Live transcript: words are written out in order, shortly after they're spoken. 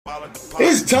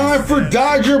It's time for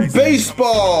Dodger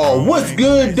Baseball. What's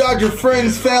good, Dodger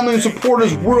friends, family, and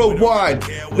supporters worldwide?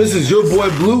 This is your boy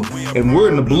Blue, and we're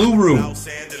in the Blue Room.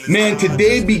 Man,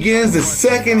 today begins the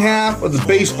second half of the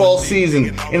baseball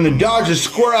season, and the Dodgers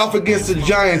square off against the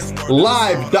Giants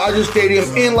live at Dodger Stadium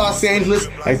in Los Angeles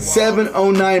at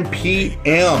 7:09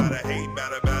 p.m.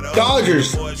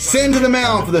 Dodgers send to the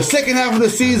mound for the second half of the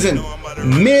season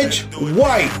Mitch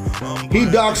White. He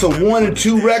docks a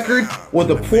 1-2 record with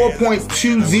a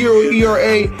 4.20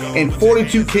 ERA and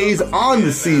 42 Ks on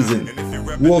the season.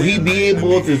 Will he be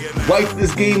able to light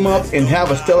this game up and have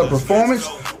a stellar performance?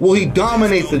 Will he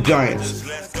dominate the Giants?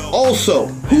 Also,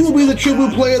 who will be the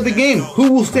tribute player of the game?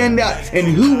 Who will stand out and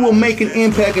who will make an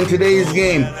impact in today's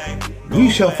game? We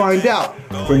shall find out.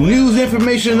 For news,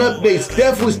 information, and updates,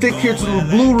 definitely stick here to the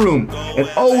Blue Room. And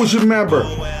always remember,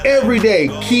 every day,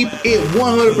 keep it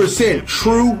 100%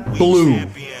 true blue.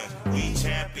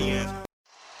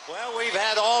 Well, we've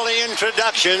had all the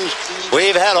introductions.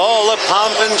 We've had all the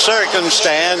pomp and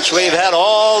circumstance. We've had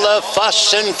all the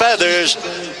fuss and feathers.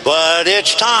 But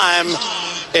it's time.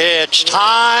 It's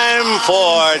time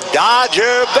for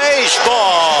Dodger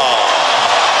Baseball.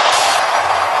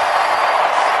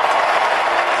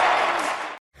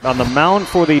 On the mound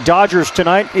for the Dodgers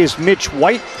tonight is Mitch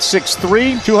White,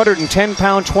 6'3",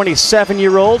 210-pound,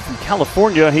 27-year-old from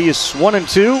California. He is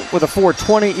 1-2 with a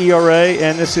 4.20 ERA,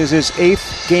 and this is his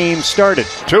 8th game started.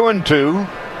 2-2.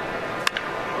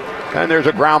 And there's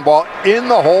a ground ball in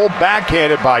the hole,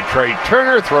 backhanded by Trey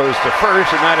Turner, throws to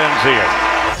first, and that ends the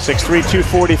inning. 6'3",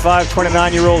 245,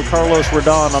 29-year-old Carlos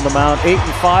Rodon on the mound,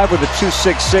 8-5 with a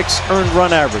 2.66 earned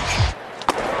run average.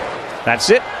 That's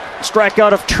it.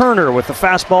 Strikeout of Turner with the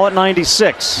fastball at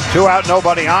 96. 2 out,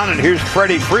 nobody on, and here's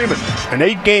Freddie Freeman, an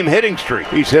 8-game hitting streak.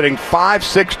 He's hitting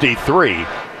 .563.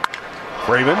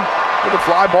 Freeman with a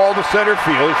fly ball to center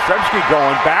field. Shremsky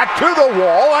going back to the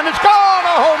wall, and it's gone,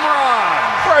 a home run!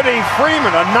 Freddie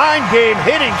Freeman, a 9-game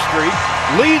hitting streak,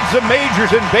 leads the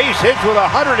majors in base hits with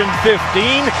 115.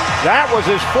 That was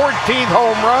his 14th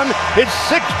home run, his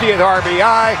 60th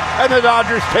RBI, and the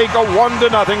Dodgers take a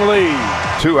 1-0 lead.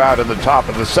 2 out in the top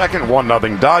of the second,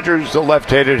 1-0 Dodgers. The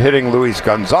left-handed hitting Luis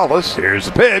Gonzalez. Here's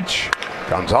the pitch.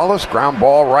 Gonzalez, ground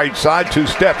ball right side, 2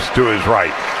 steps to his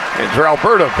right. Enter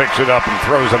Alberto picks it up and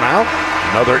throws him out.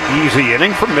 Another easy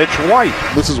inning from Mitch White.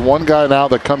 This is one guy now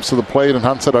that comes to the plate in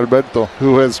Hanser Alberto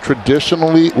who has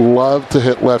traditionally loved to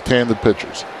hit left-handed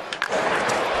pitchers.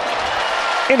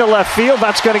 Into left field,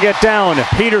 that's going to get down.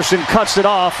 Peterson cuts it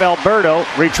off. Alberto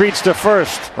retreats to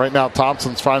first. Right now,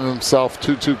 Thompson's finding himself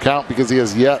 2-2 count because he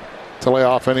has yet to lay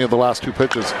off any of the last 2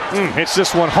 pitches. Hits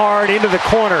this one hard into the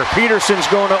corner. Peterson's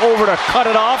going over to cut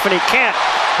it off, and he can't.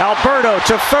 Alberto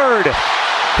to third.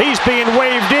 He's being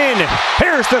waved in.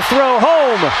 Here's the throw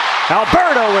home.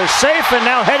 Alberto is safe, and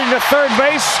now heading to third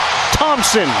base,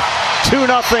 Thompson. 2-0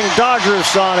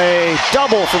 Dodgers on a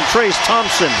double from Trace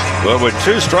Thompson. Well, with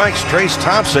 2 strikes, Trace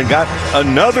Thompson got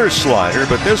another slider,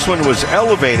 but this one was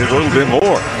elevated a little bit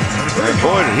more. And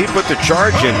boy, did he put the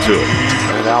charge into it.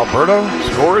 And Alberto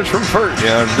scores from first.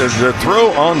 Yeah, the throw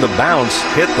on the bounce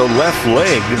hit the left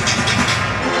leg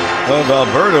of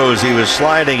Alberto as he was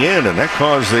sliding in, and that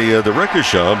caused the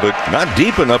ricochet, but not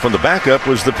deep enough on the backup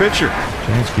was the pitcher.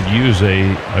 Giants could use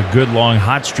a good long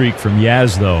hot streak from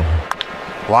Yaz, though.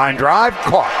 Line drive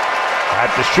caught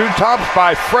at the shoe tops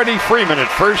by Freddie Freeman at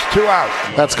first, 2 out.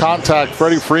 That's contact.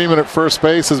 Freddie Freeman at first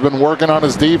base has been working on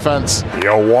his defense. The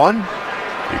 0-1.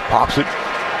 He pops it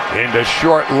into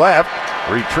short left.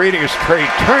 Retreating is Trey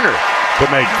Turner to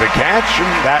make the catch,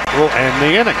 and that will end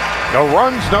the inning. No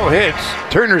runs, no hits.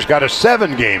 Turner's got a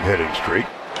 7-game hitting streak.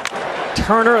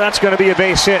 Turner, that's going to be a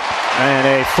base hit and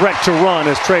a threat to run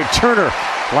as Trey Turner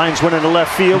lines one into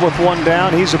left field with 1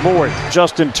 down. He's aboard.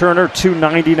 Justin Turner,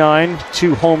 299,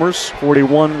 2 homers,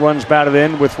 41 runs batted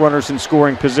in with runners in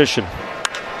scoring position.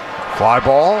 Fly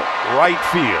ball, right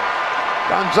field.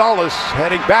 Gonzalez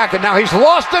heading back, and now he's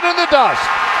lost it in the dust.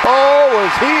 Oh,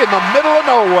 is he in the middle of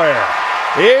nowhere?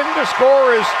 In to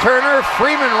score is Turner.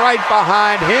 Freeman right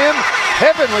behind him.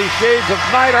 Heavenly shades of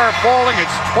night are falling.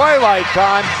 It's twilight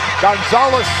time.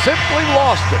 Gonzalez simply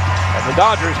lost it, and the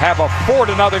Dodgers have a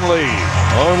 4-0 lead.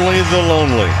 Only the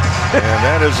lonely. And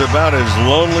that is about as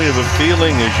lonely of a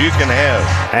feeling as you can have.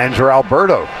 Andrew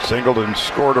Alberto singled and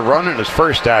scored a run in his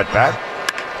first at-bat.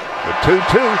 The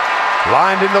 2-2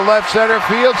 lined into left center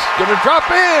field. Going to drop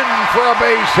in for a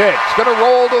base hit. It's going to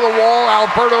roll to the wall.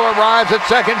 Alberto arrives at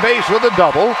second base with a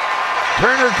double.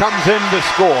 Turner comes in to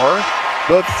score.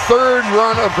 The 3rd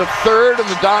run of the 3rd, and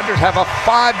the Dodgers have a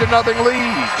 5-0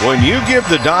 lead. When you give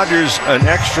the Dodgers an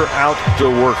extra out to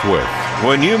work with,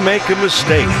 when you make a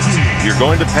mistake, you're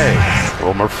going to pay.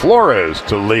 Wilmer Flores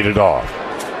to lead it off.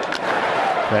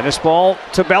 Tennis ball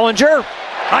to Bellinger.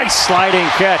 Nice sliding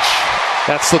catch.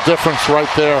 That's the difference right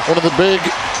there. One of the big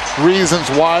reasons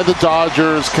why the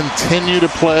Dodgers continue to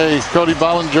play Cody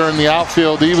Bellinger in the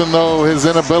outfield, even though his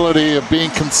inability of being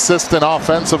consistent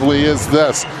offensively is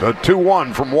this. The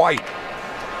 2-1 from White.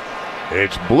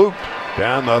 It's blooped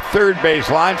down the third base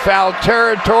line, foul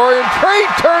territory, and Trey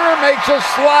Turner makes a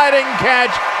sliding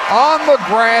catch on the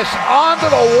grass, onto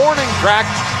the warning track,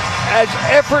 as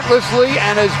effortlessly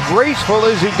and as graceful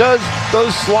as he does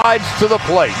those slides to the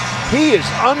plate. He is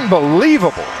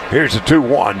unbelievable. Here's a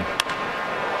 2-1.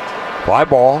 Fly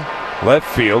ball, left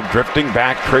field, drifting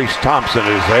back. Trace Thompson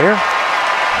is there.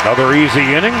 Another easy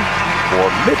inning for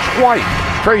Mitch White.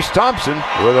 Trace Thompson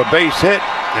with a base hit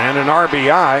and an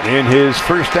RBI in his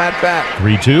first at-bat.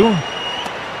 3-2.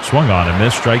 Swung on and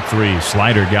missed. Strike three.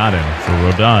 Slider got him for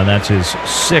Rodon. That's his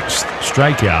 6th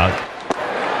strikeout.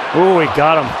 Ooh, he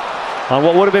got him on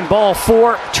what would have been ball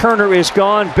 4. Turner is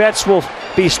gone. Betts will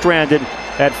be stranded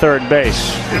at third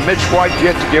base. And Mitch White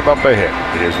yet to give up a hit.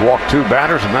 He has walked 2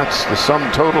 batters, and that's the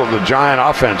sum total of the Giant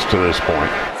offense to this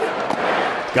point.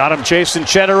 Got him Jason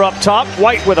Cheddar up top.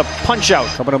 White with a punch out.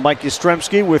 Coming to Mike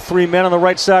Yastrzemski with 3 men on the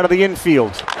right side of the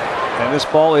infield. And this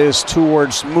ball is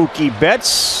towards Mookie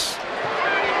Betts.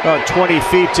 About 20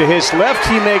 feet to his left.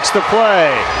 He makes the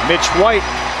play. Mitch White,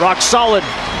 rock solid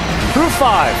through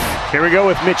 5. Here we go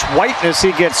with Mitch White as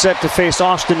he gets set to face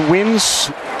Austin Wynns.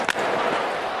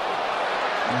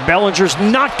 Bellinger's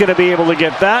not going to be able to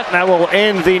get that. That will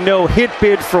end the no-hit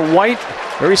bid for White.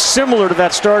 Very similar to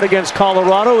that start against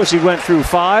Colorado as he went through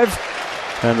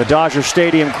 5. And the Dodger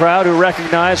Stadium crowd, who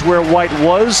recognize where White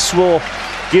was, will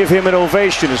give him an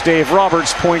ovation as Dave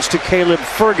Roberts points to Caleb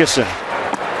Ferguson.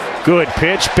 Good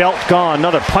pitch, belt gone.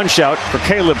 Another punch out for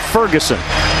Caleb Ferguson.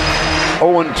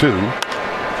 0-2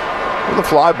 with a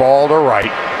fly ball to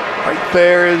right. Right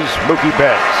there is Mookie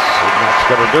Betts, and that's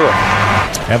going to do it.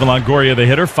 Evan Longoria, the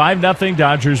hitter. 5-0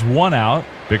 Dodgers, 1 out.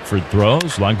 Bickford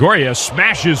throws. Longoria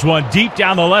smashes one deep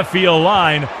down the left field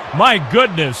line. My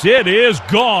goodness, it is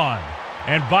gone.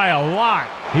 And by a lot.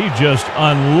 He just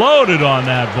unloaded on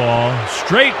that ball.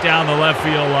 Straight down the left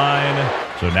field line.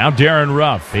 So now Darren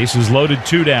Ruff. Bases loaded,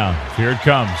 2 down. Here it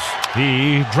comes.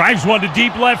 He drives one to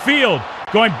deep left field.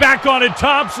 Going back on it,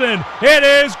 Thompson. It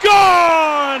is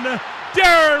gone!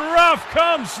 Darren Ruff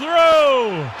comes through.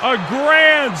 A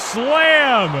grand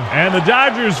slam. And the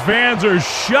Dodgers fans are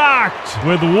shocked.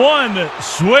 With one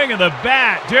swing of the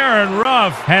bat, Darren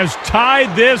Ruff has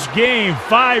tied this game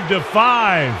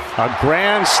 5-5. A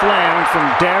grand slam from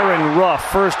Darren Ruff,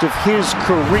 first of his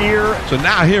career. So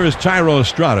now here is Thairo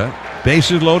Estrada.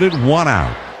 Bases loaded, 1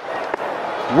 out.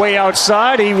 Way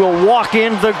outside, he will walk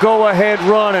in the go-ahead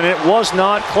run, and it was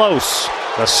not close.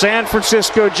 The San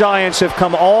Francisco Giants have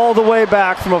come all the way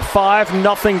back from a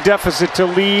 5-0 deficit to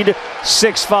lead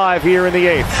 6-5 here in the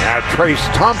 8th. Now Trace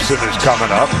Thompson is coming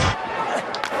up.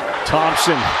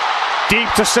 Thompson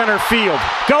deep to center field,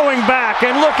 going back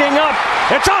and looking up.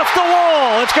 It's off the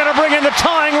wall. It's going to bring in the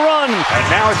tying run. And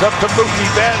now it's up to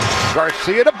Mookie Betts.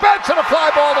 Garcia to Betts and a fly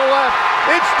ball to left.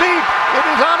 It's deep. It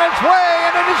is on its way,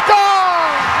 and it is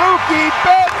gone. Mookie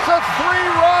Betts, a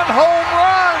 3-run home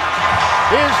run.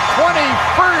 His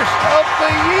 21st of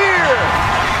the year,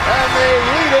 and they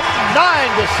lead it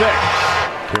 9-6.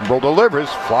 Kimbrel delivers,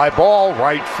 fly ball,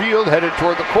 right field, headed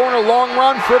toward the corner, long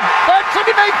run for Betts, and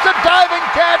he makes a diving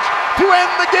catch to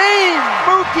end the game.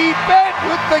 Mookie Betts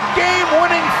with the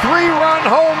game-winning 3-run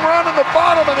home run in the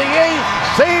bottom of the 8th,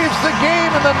 saves the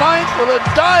game in the 9th with a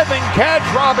diving catch,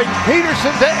 robbing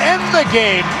Peterson to end the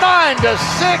game,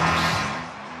 9-6.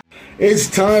 It's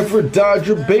time for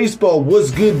Dodger Baseball.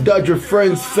 What's good, Dodger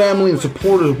friends, family, and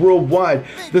supporters worldwide?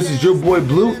 This is your boy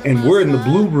Blue, and we're in the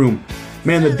Blue Room.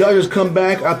 Man, the Dodgers come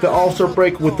back after the All-Star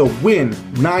break with a win,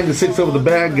 9-6 over the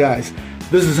bad guys.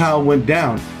 This is how it went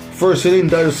down. First inning,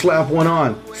 Dodgers slap one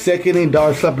on. Second inning,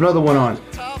 Dodgers slap another one on.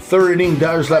 Third inning,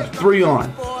 Dodgers slap 3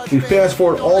 on. We fast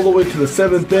forward all the way to the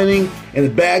 7th inning, and the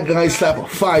bad guys slap a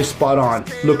 5 spot on,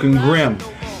 looking grim.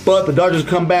 But the Dodgers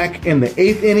come back in the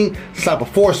 8th inning, slap a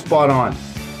 4 spot on.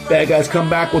 Bad guys come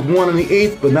back with 1 in the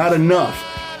 8th, but not enough.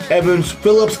 Evans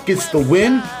Phillips gets the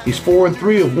win. He's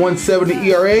 4-3 of 1.70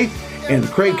 ERA, and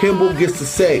Craig Kimbrel gets the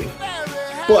save.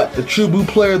 But the true blue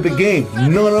player of the game,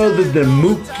 none other than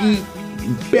Mookie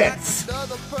Betts.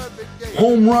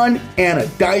 Home run and a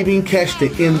diving catch to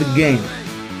end the game.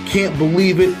 Can't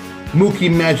believe it.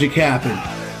 Mookie magic happened.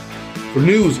 For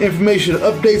news, information, and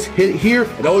updates, hit here.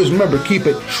 And always remember, keep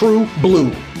it true blue.